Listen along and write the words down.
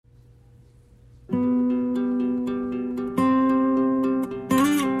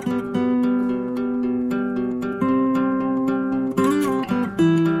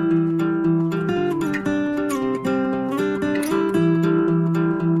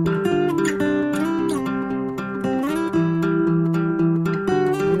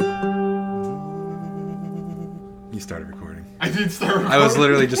I was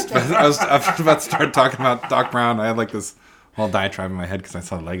literally just... I was about to start talking about Doc Brown. I had like this whole diatribe in my head because I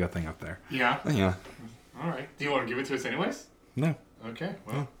saw the Lego thing up there. Yeah? Yeah. All right. Do you want to give it to us anyways? No. Okay,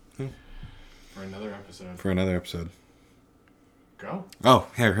 well. Yeah. For another episode. For another episode. Go. Oh,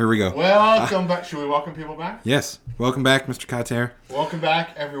 here we go. Welcome back. Should we welcome people back? Yes. Welcome back, Mr. Cotter. Welcome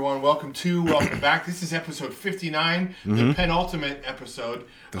back, everyone. Welcome back. This is episode 59, the penultimate episode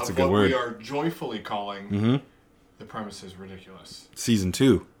of what we are joyfully calling The Premise is Ridiculous. Season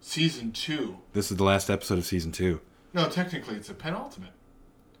 2. Season 2. This is the last episode of Season 2. No, technically it's a penultimate.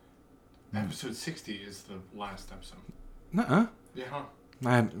 Episode 60 is the last episode. Nuh-uh. Yeah, huh?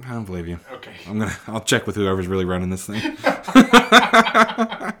 I don't believe you. Okay. I'll check with whoever's really running this thing.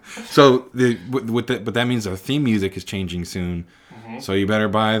 So but that means our theme music is changing soon. Mm-hmm. So you better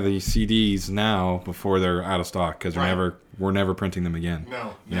buy the CDs now before they're out of stock because we're never printing them again.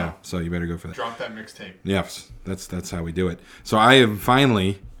 No. Yeah. So you better go for that. Drop that mixtape. Yes, that's how we do it. So I am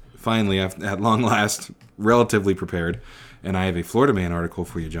finally, at long last, relatively prepared, and I have a Florida Man article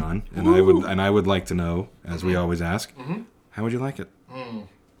for you, John. And Ooh. I would like to know, as we always ask, how would you like it?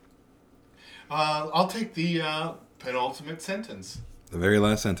 I'll take the penultimate sentence. The very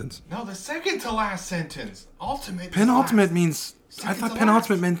last sentence. No, the second to last sentence. Ultimate. Penultimate means. I thought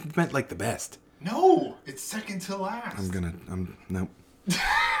penultimate meant like the best. No, it's second to last. Nope.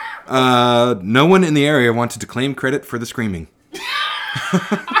 No one in the area wanted to claim credit for the screaming.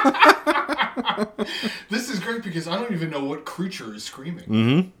 This is great because I don't even know what creature is screaming.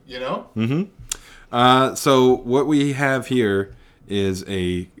 Mm-hmm. You know? Mm-hmm. So what we have here is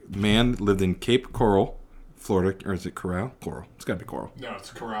a man lived in Cape Coral, Florida. Or is it Coral? Coral. It's got to be Coral. No, it's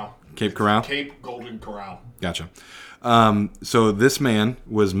Coral. Cape Coral? Cape Golden Corral. Gotcha. So this man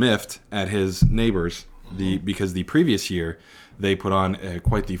was miffed at his neighbors because the previous year they put on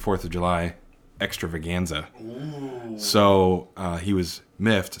quite the 4th of July extravaganza. Ooh. So he was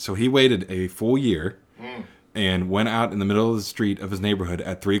miffed. So he waited a full year and went out in the middle of the street of his neighborhood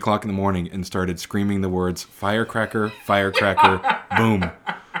at 3 o'clock in the morning and started screaming the words, "Firecracker, firecracker, boom."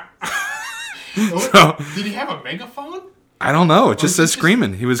 So, did he have a megaphone? I don't know. It just says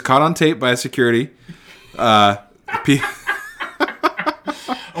screaming. He was caught on tape by security. I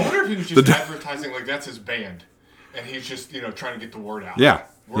wonder if he was just advertising like that's his band. And he's just, trying to get the word out. Yeah.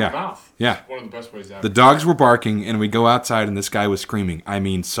 Word of mouth. Yeah. One of the best ways to The dogs were barking, and we go outside, and this guy was screaming. I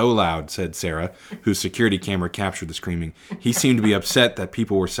mean, so loud, said Sarah, whose security camera captured the screaming. He seemed to be upset that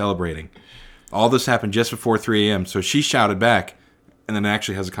people were celebrating. All this happened just before 3 a.m., so she shouted back, and then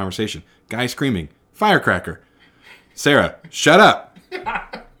actually has a conversation. Guy screaming, "Firecracker." Sarah, shut up.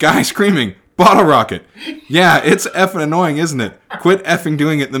 Guy screaming, "Bottle rocket." Yeah, it's effing annoying, isn't it? Quit effing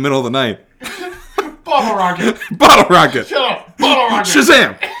doing it in the middle of the night. Bottle rocket. Bottle rocket. Shut up. Bottle rocket.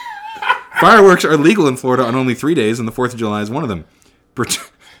 Shazam. Fireworks are legal in Florida on only 3 days, and the 4th of July is one of them.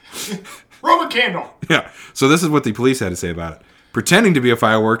 Roman candle. Yeah. So this is what the police had to say about it. Pretending to be a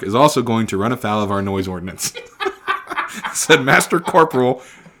firework is also going to run afoul of our noise ordinance, said Master Corporal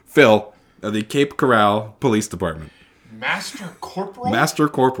Phil of the Cape Coral Police Department. Master Corporal? Master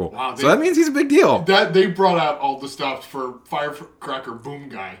Corporal. Wow, So that means he's a big deal. That they brought out all the stuff for Firecracker Boom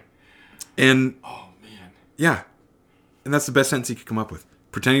Guy. And oh man. Yeah. And that's the best sentence he could come up with.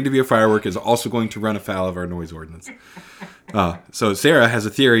 Pretending to be a firework is also going to run afoul of our noise ordinance. So Sarah has a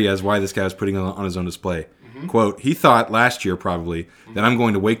theory as why this guy was putting it on his own display. Mm-hmm. Quote, he thought last year probably that I'm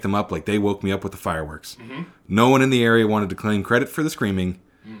going to wake them up like they woke me up with the fireworks. Mm-hmm. No one in the area wanted to claim credit for the screaming.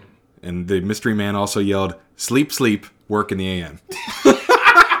 And the mystery man also yelled, "Sleep, sleep, work in the AM."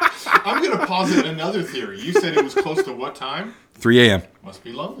 I'm going to posit another theory. You said it was close to what time? 3 a.m. Must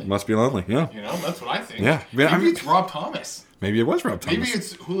be lonely. Yeah. That's what I think. Yeah. Maybe it's Rob Thomas. Maybe it was Rob Thomas. Maybe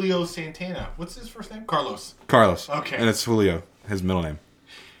it's Julio Santana. What's his first name? Carlos. Okay. And it's Julio, his middle name.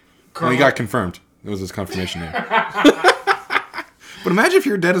 Carlos. And he got confirmed. It was his confirmation name. But imagine if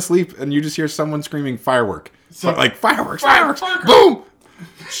you're dead asleep and you just hear someone screaming firework. So, like, fireworks, boom!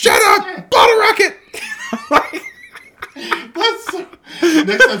 Shut up! Bottle rocket!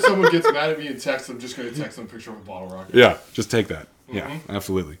 Next time someone gets mad at me and texts, I'm just going to text them a picture of a bottle rocket. Yeah, just take that. Mm-hmm. Yeah,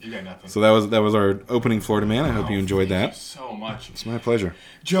 absolutely. You got nothing. So that was our opening Florida Man. I hope you enjoyed that. Thank you so much. It's my pleasure.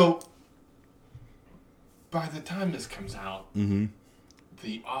 Joe, by the time this comes out,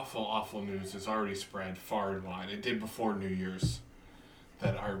 the awful, awful news has already spread far and wide. It did before New Year's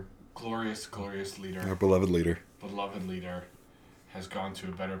that our glorious, glorious leader, our beloved leader, has gone to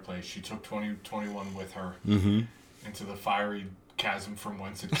a better place. She took 2021 with her into the fiery chasm from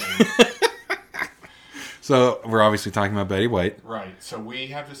whence it came. So we're obviously talking about Betty White. Right. So we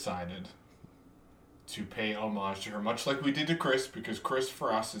have decided to pay homage to her, much like we did to Chris, because Chris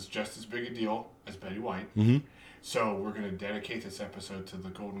for us is just as big a deal as Betty White. Mm-hmm. So we're going to dedicate this episode to the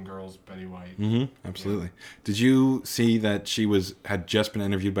Golden Girls, Betty White. Absolutely. Yeah. Did you see that she had just been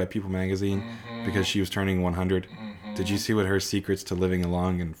interviewed by People magazine because she was turning 100? Did you see what her secrets to living a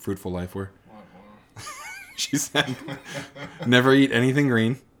long and fruitful life were? What? She said, never eat anything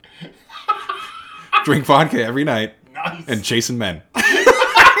green, drink vodka every night, and chasing men.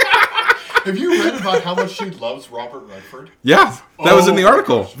 Have you read about how much she loves Robert Redford? Yeah, that was in the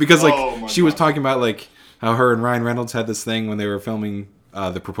article. Because she was talking about like how her and Ryan Reynolds had this thing when they were filming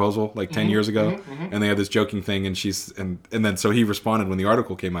The Proposal 10 years ago, and they had this joking thing, and then so he responded when the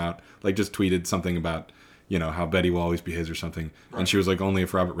article came out, just tweeted something about how Betty will always be his or something, and she was like, only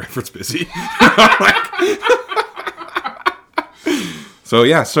if Robert Redford's busy.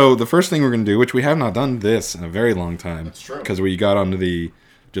 So the first thing we're gonna do, which we have not done this in a very long time, that's true, because we got onto the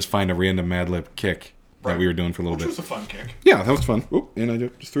just find a random Mad Lib kick that we were doing for a little bit. Which was a fun kick. Yeah, that was fun. Oop, and I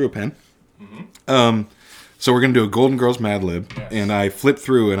just threw a pen. So we're going to do a Golden Girls Mad Lib. Yes. And I flipped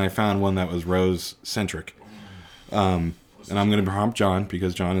through and I found one that was Rose-centric. And I'm going to prompt John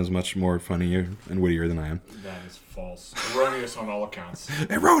because John is much more funnier and wittier than I am. That is false. Erroneous on all accounts.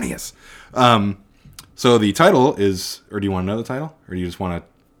 Erroneous. So the title is, or do you want to know the title? Or do you just want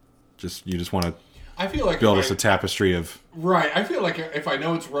to I feel like build us a tapestry of... Right. I feel like if I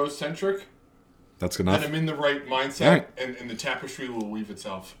know it's Rose-centric, that's good enough. then I'm in the right mindset, and the tapestry will weave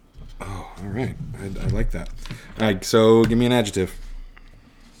itself. Oh, all right. I like that. All right, so give me an adjective.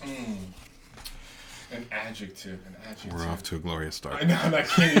 An adjective. We're off to a glorious start. I know, and I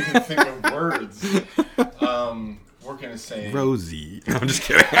can't even think of words. We're going to say... Rosie. No, I'm just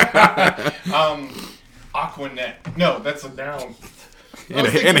kidding. Aquanet. No, that's a noun. And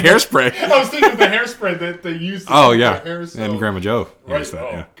hairspray. I was thinking of the hairspray that they used to yeah. Hair, so. And Grandma Jo used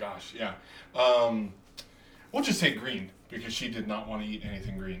that, gosh, yeah. We'll just say green, because she did not want to eat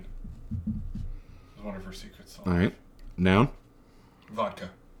anything green. It was one of her secrets. All right. Noun? Vodka.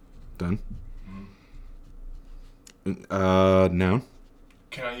 Done. Noun?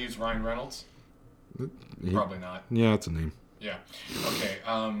 Can I use Ryan Reynolds? Probably not. Yeah, it's a name. Yeah. Okay,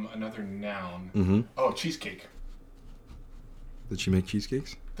 another noun. Oh, cheesecake. Did she make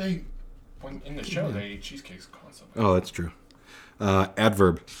cheesecakes? In the show, they eat cheesecakes constantly. Oh, that's true.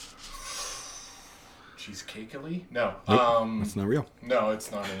 Adverb. Cheesecakely? No. Nope, that's not real. No,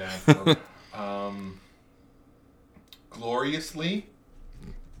 it's not an adverb. Gloriously?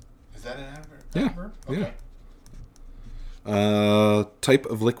 Is that an adverb? Yeah. Adverb? Okay. Yeah. Type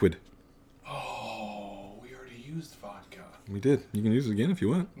of liquid. Oh, we already used vodka. We did. You can use it again if you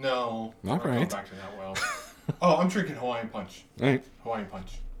want. No. All right. Go back to that well. Oh, I'm drinking Hawaiian Punch. All right. Hawaiian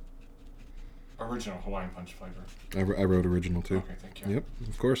Punch. Original Hawaiian Punch flavor. I wrote original too. Okay, thank you. Yep,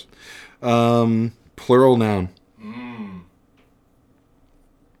 of course. Plural noun.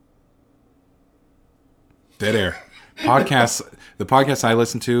 Dead air. Podcasts. The podcasts I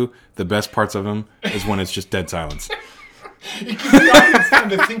listen to, the best parts of them is when it's just dead silence. It gives the audience time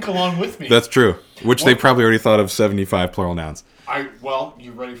to think along with me. That's true. Which they probably already thought of 75 plural nouns.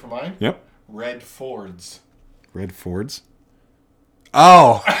 You ready for mine? Yep. Red Fords. Red Fords?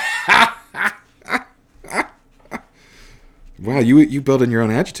 Oh! Wow, you built in your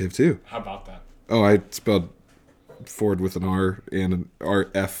own adjective, too. How about that? Oh, I spelled Ford with an R and an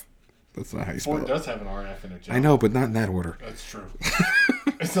RF. That's not how you spell it. Ford does have an RF in it, Joe. I know, but not in that order. That's true.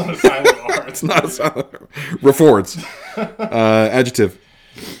 It's not a silent R. It's not a silent R. Refords. Adjective.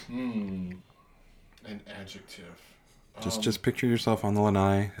 An adjective. Just picture yourself on the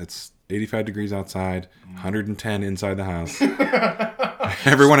lanai. It's 85 degrees outside, 110 inside the house.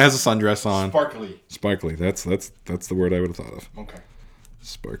 Everyone has a sundress on. Sparkly. That's the word I would have thought of. Okay.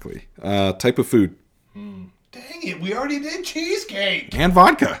 Sparkly. Type of food. Dang it, we already did cheesecake. And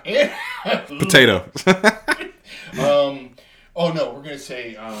vodka. Potato. Oh no, we're going to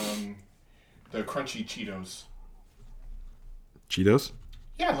say the crunchy Cheetos. Cheetos?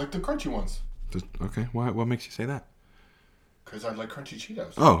 Yeah, like the crunchy ones. Okay, what makes you say that? Because I like crunchy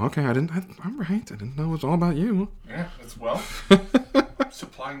Cheetos. Oh, okay. I'm right. I didn't know it was all about you. Yeah, that's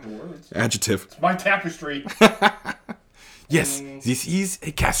supplying the words. Adjective. It's my tapestry. Yes, this is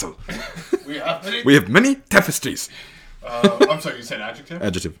a castle. We have many tapestries. I'm sorry, you said adjective?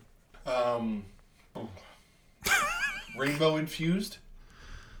 Adjective. Rainbow infused?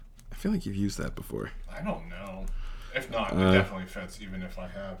 I feel like you've used that before. I don't know. If not, it definitely fits, even if I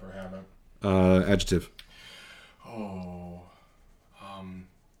have or haven't. Adjective. Oh.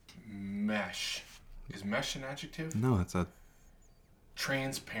 Mesh. Is mesh an adjective? No, it's a...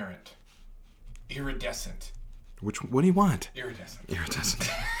 Transparent. Iridescent. What do you want? Iridescent.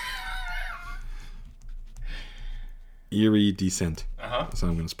 Iridescent. Uh-huh. So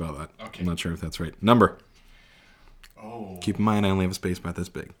I'm going to spell that. Okay. I'm not sure if that's right. Number. Oh. Keep in mind, I only have a space about this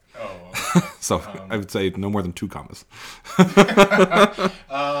big. Oh. Okay. So I would say no more than 2 commas. A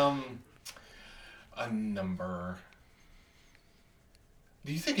number.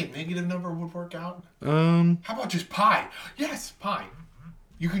 Do you think a negative number would work out? How about just pi? Yes, pi.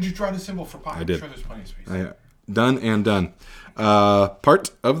 You can just draw the symbol for pi. I did. I'm sure there's plenty of space. Done and done.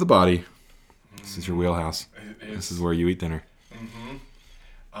 Part of the body. This is your wheelhouse. This is where you eat dinner.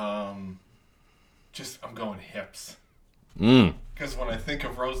 I'm going hips. Mm. Because when I think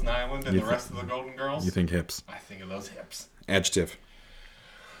of Rose Nyland and the rest of the Golden Girls, You think hips. I think of those hips. Adjective.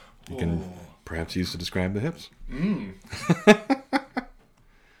 You can perhaps use to describe the hips.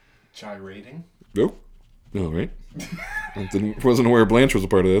 Gyrating. Oh. All right. Wasn't aware Blanche was a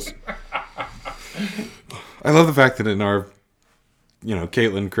part of this. I love the fact that in our,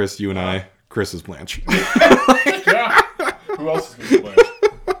 Caitlin, Chris, you and I, Chris is Blanche. Yeah. Who else is going to be Blanche?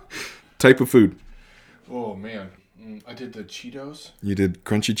 Type of food. Oh, man. I did the Cheetos. You did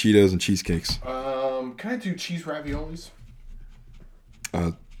crunchy Cheetos and cheesecakes. Can I do cheese raviolis?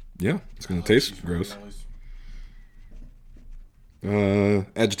 Yeah. It's going to taste gross.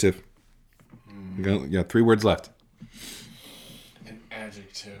 Adjective. You got 3 words left. An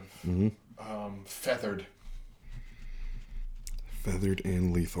adjective. Feathered. Feathered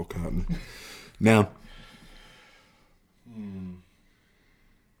and lethal cotton. Noun.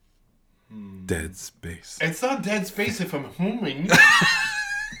 Dead space. It's not dead space if I'm humming.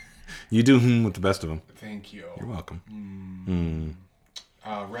 You do with the best of them. Thank you. You're welcome.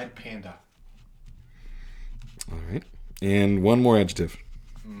 Red panda. All right. And one more adjective.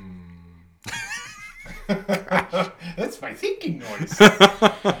 That's my thinking noise.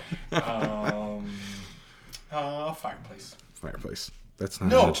 Fireplace. Fireplace. That's not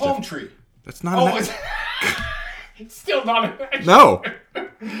an No, adjective. palm tree. That's not an It's still not an adjective. No.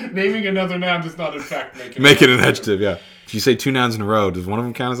 Naming another noun does not, in fact, Make it an adjective, yeah. If you say 2 nouns in a row, does one of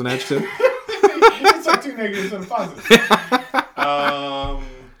them count as an adjective? It's like 2 negatives and a positive.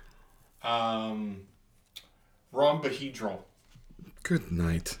 Rhombohedral. Good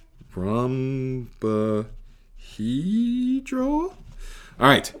night. Rhombohedral? All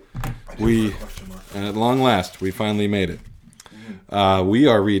right. We, at long last, we finally made it. We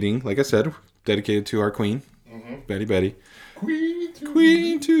are reading, like I said, dedicated to our queen, Betty.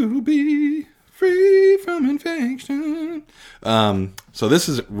 Queen to be free from infection. So this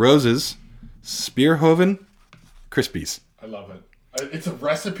is Rose's Spearhoven Crispies. I love it. It's a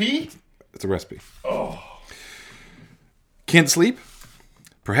recipe? It's a recipe. Oh. Can't sleep?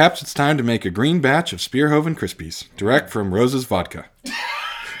 Perhaps it's time to make a green batch of Spearhoven Crispies, direct from Rose's Vodka.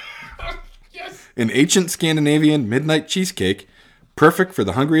 Yes. An ancient Scandinavian midnight cheesecake, perfect for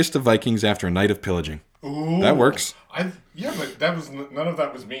the hungriest of Vikings after a night of pillaging. Ooh. That works. Yeah, but none of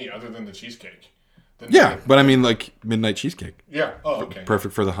that was me, other than the cheesecake. Yeah, but I mean, like, midnight cheesecake. Yeah. Oh, okay.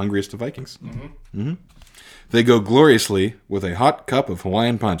 Perfect for the hungriest of Vikings. They go gloriously with a hot cup of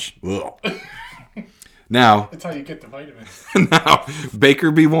Hawaiian punch. Ugh. Now, That's how you get the vitamins. now,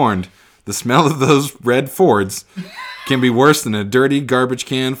 Baker be warned, the smell of those red Fords can be worse than a dirty garbage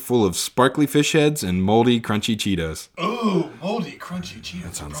can full of sparkly fish heads and moldy, crunchy Cheetos. Ooh, moldy, crunchy Cheetos.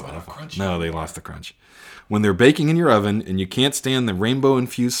 That sounds awful. Crunchy. No, they lost the crunch. When they're baking in your oven and you can't stand the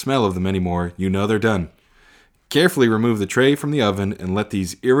rainbow-infused smell of them anymore, you know they're done. Carefully remove the tray from the oven and let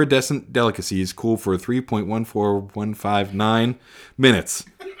these iridescent delicacies cool for 3.14159 minutes.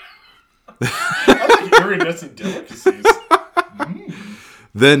 I like iridescent delicacies.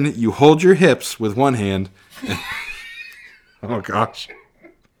 Then you hold your hips with one hand. Oh, gosh.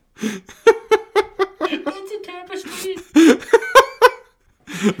 That's a tapestry.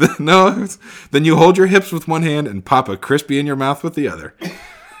 No, then you hold your hips with one hand and pop a crispy in your mouth with the other.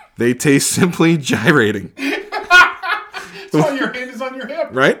 They taste simply gyrating. That's why your hand is on your hip.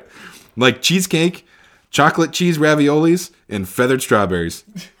 Right? Like cheesecake, chocolate cheese raviolis, and feathered strawberries.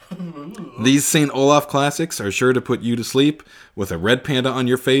 These St. Olaf classics are sure to put you to sleep with a red panda on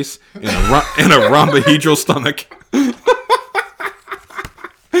your face and a rhombohedral stomach. I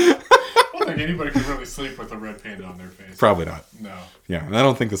don't think anybody can really sleep with a red panda on their face. Probably not. No. Yeah, and I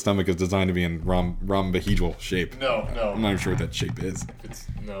don't think the stomach is designed to be in rhombohedral shape. No. I'm not even sure what that shape is. It's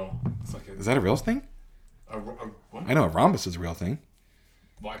like Is that a real thing? what? I know a rhombus is a real thing.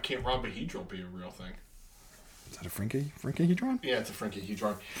 Why can't rhombohedral be a real thing? Is that a Frankahedron? Yeah, it's a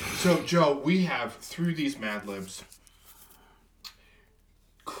Frankahedron. So, Joe, we have, through these Mad Libs,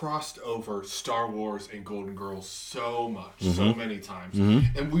 crossed over Star Wars and Golden Girls so much, so many times.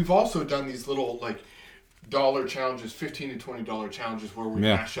 And we've also done these little, like, dollar challenges, $15 and $20 challenges where we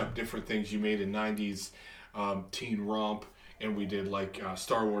mash up different things you made in 90s teen romp and we did like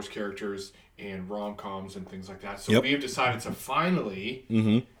Star Wars characters and rom-coms and things like that. So Yep. we have decided to finally,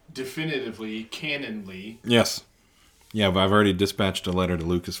 definitively, canonly. Yes. Yeah, but I've already dispatched a letter to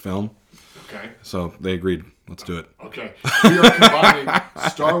Lucasfilm. Okay. So they agreed. Let's do it. Okay. We are combining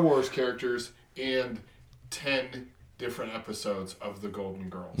Star Wars characters and 10 different episodes of The Golden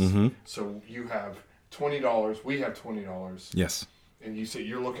Girls. Mm-hmm. So you have $20. We have $20. Yes. And you say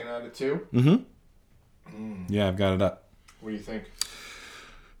you're looking at it too? Mm-hmm. Yeah, I've got it up. What do you think?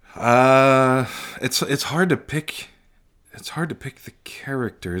 It's hard to pick. It's hard to pick the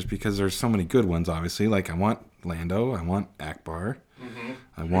characters because there's so many good ones. Obviously, like I want Lando, I want Akbar,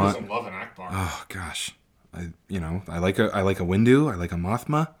 I Who want. doesn't love an Akbar? Oh gosh, I like a Windu, I like a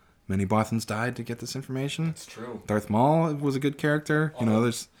Mothma. Many Bothans died to get this information. It's true. Darth Maul was a good character.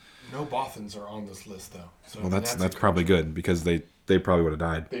 There's no Bothans are on this list though. So well, that's probably good because they probably would have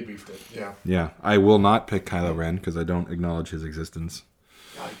died. They beefed it. Yeah. Yeah, I will not pick Kylo Ren because I don't acknowledge his existence.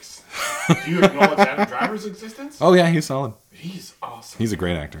 Yikes. Do you acknowledge Adam Driver's existence? Oh yeah, he's solid. He's awesome. He's a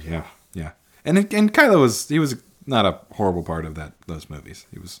great actor. Yeah. And Kylo was not a horrible part of those movies.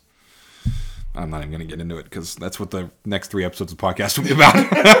 He was. I'm not even going to get into it because that's what the next 3 episodes of the podcast will be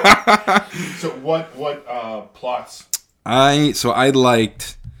about. So what plots? I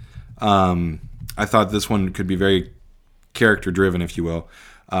liked. I thought this one could be very character driven, if you will.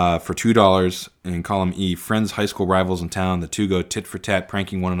 For $2 in column E, friends, high school rivals in town. The two go tit for tat,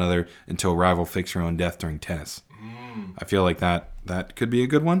 pranking one another until a rival fakes her own death during tennis. I feel like that could be a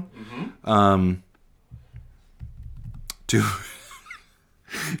good one.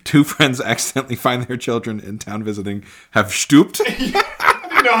 Two friends accidentally find their children in town visiting, have stooped. I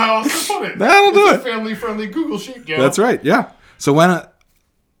didn't know how else to put it. That'll do it. Family-friendly Google Sheet, Gail. That's right, yeah. So why not...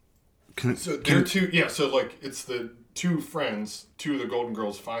 So like it's the two friends, two of the Golden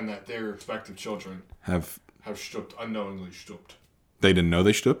Girls find that their respective children have stooped, unknowingly stooped. They didn't know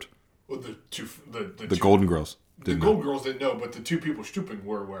they stooped? Well, The Golden Girls. The Golden Girls didn't know, but the two people stooping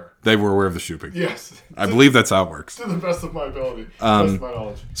were aware. They were aware of the stooping. Yes. I believe that's how it works. To the best of my ability. Best of my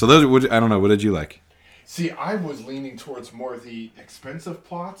knowledge. So I don't know, what did you like? See, I was leaning towards more of the expensive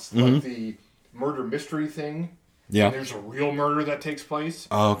plots, like the murder mystery thing. Yeah. And there's a real murder that takes place.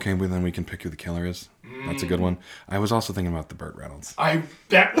 Oh, okay, well then we can pick who the killer is. That's a good one. I was also thinking about the Burt Reynolds. I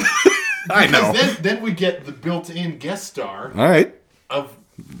know. Then we get the built-in guest star. All right. Of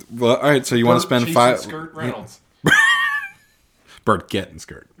Well, all right, so you want to spend Chasing Skirt Reynolds. Burt getting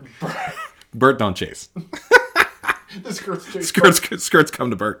skirt. Burt don't chase. The skirts chase. Skirts come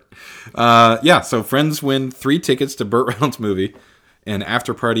to Burt. Yeah, so friends win 3 tickets to Burt Reynolds' movie, and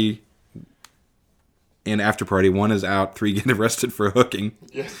after party. One is out, 3 get arrested for hooking.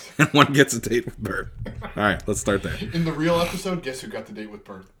 Yes. And 1 gets a date with Burt. All right, let's start there. In the real episode, guess who got the date with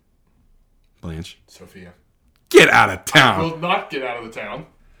Burt? Blanche. Sophia. Get out of town. Will not get out of the town.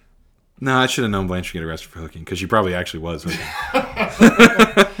 No, I should have known Blanche would get arrested for hooking, because she probably actually was hooking.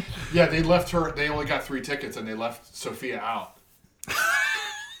 Yeah, they left her. They only got 3 tickets, and they left Sophia out.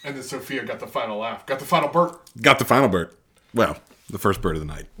 And then Sophia got the final laugh. Got the final Burt. Got the final Burt. Well, the first Burt of the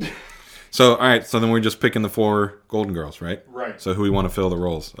night. So, all right. So then we're just picking the 4 Golden Girls, right? Right. So who we want to fill the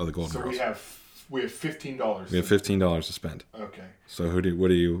roles of the Golden Girls? So we have $15. We have $15 to spend. Okay. So what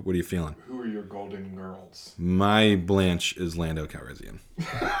are you feeling? Who are your Golden Girls? My Blanche is Lando Calrissian.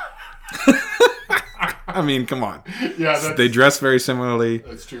 I mean, come on. Yeah, they dress very similarly.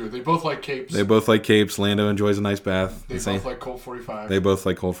 That's true. They both like capes. Lando enjoys a nice bath. They both like Colt 45. They both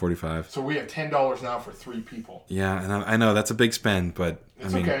like Colt 45. So we have $10 now for 3 people. Yeah, and I know that's a big spend, but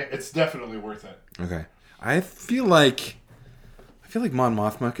it's okay. It's definitely worth it. Okay. I feel like Mon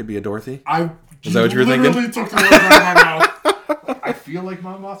Mothma could be a Dorothy. Is that what you were thinking? Literally took the words out of my mouth. I feel like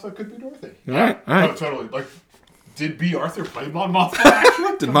Mon Mothma could be Dorothy. All right. Oh, totally. Like, did B. Arthur play Mon Mothma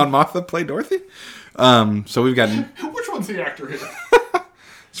actually? Did Mon Mothma play Dorothy? So we've got... Which one's the actor here?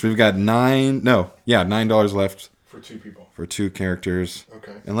 So we've got $9 left. For 2 people. For 2 characters.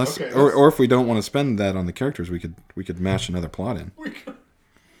 Okay. Unless, or if we don't want to spend that on the characters, we could mash another plot in.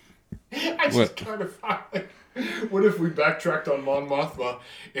 I just kind of find like, what if we backtracked on Mon Mothma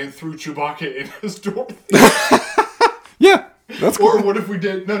and threw Chewbacca in as Dorothy? Yeah, that's cool. Or what if we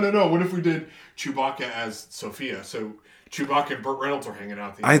did... No. What if we did Chewbacca as Sophia? So Chewbacca and Burt Reynolds are hanging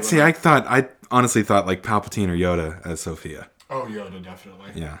out. I honestly thought like Palpatine or Yoda as Sophia. Oh, Yoda,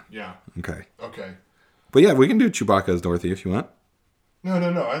 definitely. Yeah. Yeah. Okay. But yeah, we can do Chewbacca as Dorothy if you want.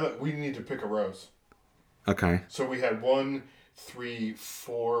 No. We need to pick a rose. Okay. So we had 1, 3,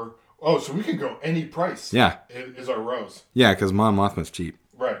 4... Oh, so we can go any price. Yeah. Is our rose. Yeah, because Mon Mothma's cheap.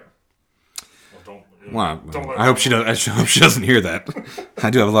 Right. I hope she doesn't hear that. I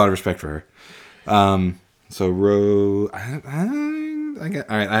do have a lot of respect for her. So All right,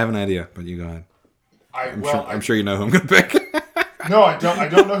 I have an idea, but you go ahead. I'm sure you know who I'm going to pick. No, I don't. I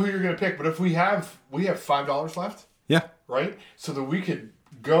don't know who you're going to pick. But if we have $5 left. Yeah. Right. So that we could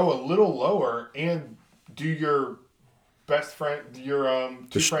go a little lower and do your best friend, your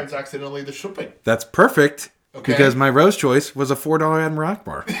two friends accidentally the shopping. That's perfect. Okay. Because my rose choice was a $4 Admiral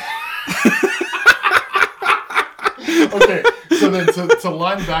Akbar. Okay. So then to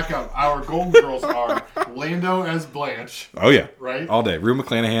line back up, our Golden Girls are Lando as Blanche. Oh yeah. Right. All day. Rue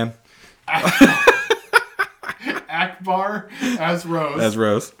McClanahan. Akbar as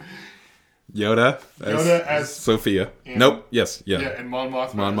Rose. Yoda as Sophia. Nope. Yes. Yeah. Yeah. And Mon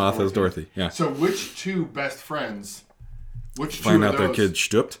Mothma as Dorothy. Yeah. So which two best friends? Find out their kids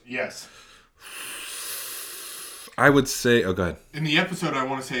stooped? Yes. I would say. Oh, go ahead. In the episode, I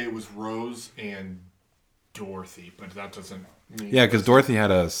want to say it was Rose and Dorothy, but that doesn't mean. Yeah, because Dorothy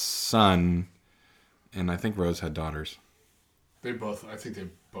had a son, and I think Rose had daughters. I think they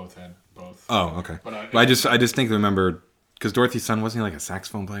both had both. Oh, okay. But I just think remember because Dorothy's son wasn't he like a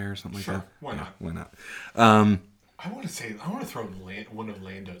saxophone player or something like that? Why not? Why not? I want to throw one of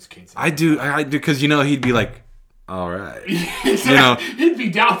Lando's kids. I do because he'd be like, all right, he'd be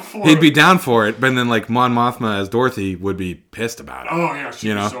down for it. He'd be down for it, but then like Mon Mothma as Dorothy would be pissed about it. Oh yeah,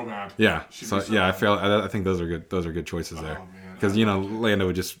 she'd be so mad. Yeah, I think those are good. Those are good choices there. Because Lando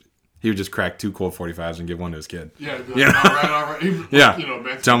would just crack 2 Colt 45s and give one to his kid. Yeah, all right. Yeah,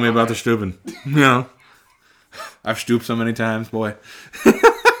 tell me about the stooping. I've stooped so many times, boy.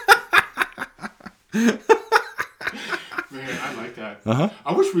 Man, I like that. Uh-huh.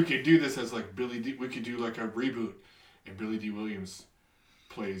 I wish we could do this as like we could do like a reboot, and Billy D. Williams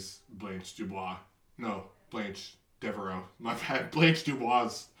plays Blanche Dubois. No, Blanche Devereaux. My bad. Blanche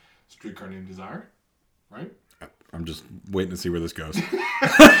Dubois' Streetcar Named Desire. Right? I'm just waiting to see where this goes.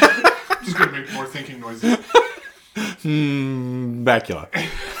 I'm just gonna make more thinking noises. Bacula.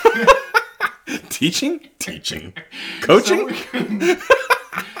 Teaching, coaching. So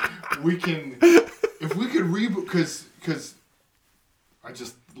we can, if we could reboot, because I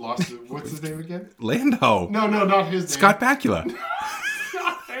just lost it. What's his name again? Lando. No, not his name. Scott Bakula.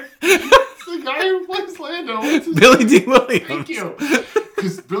 It's the guy who plays Lando. Billy D. Williams. Thank you.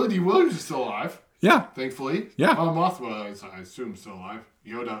 Because Billy D. Williams is still alive. Yeah. Thankfully. Yeah. Mon Mothma is, I assume, still alive.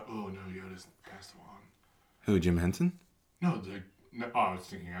 Yoda. Oh no, Yoda's passed along. Who? Jim Henson? No, I was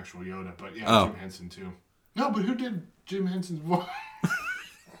thinking actual Yoda, but yeah, Jim Henson too. No, but who did Jim Henson's voice?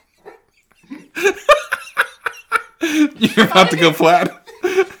 You're about to go flat.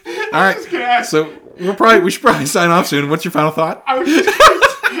 All right. So we should probably sign off soon. What's your final thought? I was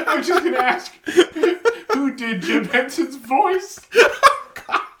just gonna ask who did Jim Henson's voice?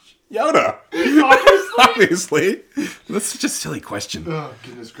 Gosh, Yoda. Obviously. That's such a silly question. Oh,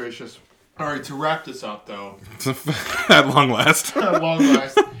 goodness gracious. All right, to wrap this up, though. At long last.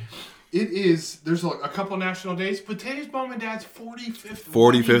 There's a couple national days, but today's Mom and Dad's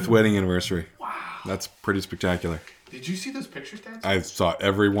 45th wedding anniversary. Wow. That's pretty spectacular. Did you see those pictures, Dad? I saw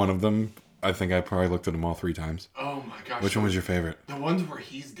every one of them. I think I probably looked at them all 3 times. Oh, my gosh. Which one was your favorite? The ones where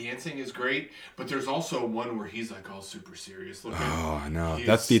he's dancing is great, but there's also one where he's like all super serious looking. Oh, I know.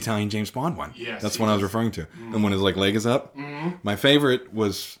 That's the Italian James Bond one. Yes. That's the one I was referring to. Mm-hmm. And when his leg is up. Mm-hmm.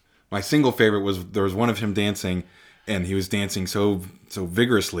 My single favorite was there was one of him dancing, and he was dancing so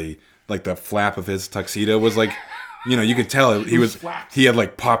vigorously, like the flap of his tuxedo was like, you could tell he had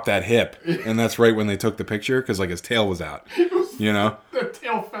like popped that hip, and that's right when they took the picture because like his tail was out, the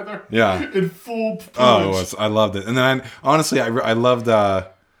tail feather, in full plumage. Oh, I loved it. And then honestly, I loved the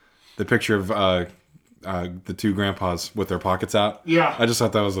picture of the 2 grandpas with their pockets out. Yeah, I just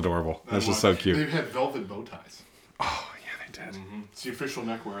thought that was adorable. That's just so cute. They had velvet bow ties. Oh yeah, they did. Mm-hmm. It's the official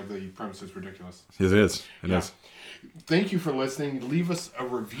neckwear of the Premises Ridiculous. It is. It is. Thank you for listening. Leave us a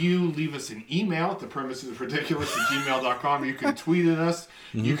review. Leave us an email at thepremisesridiculous@gmail.com. You can tweet at us.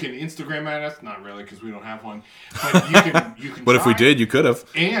 Mm-hmm. You can Instagram at us. Not really, because we don't have one. But you can. But if we did, you could have.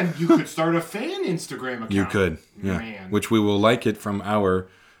 And you could start a fan Instagram account. You could. Yeah. Man. Which we will like it from our.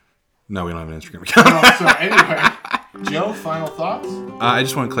 No, we don't have an Instagram account. So anyway, Joe, final thoughts? I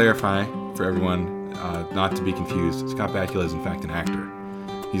just want to clarify for everyone, not to be confused. Scott Bakula is in fact an actor.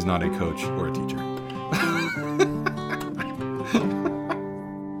 He's not a coach or a teacher.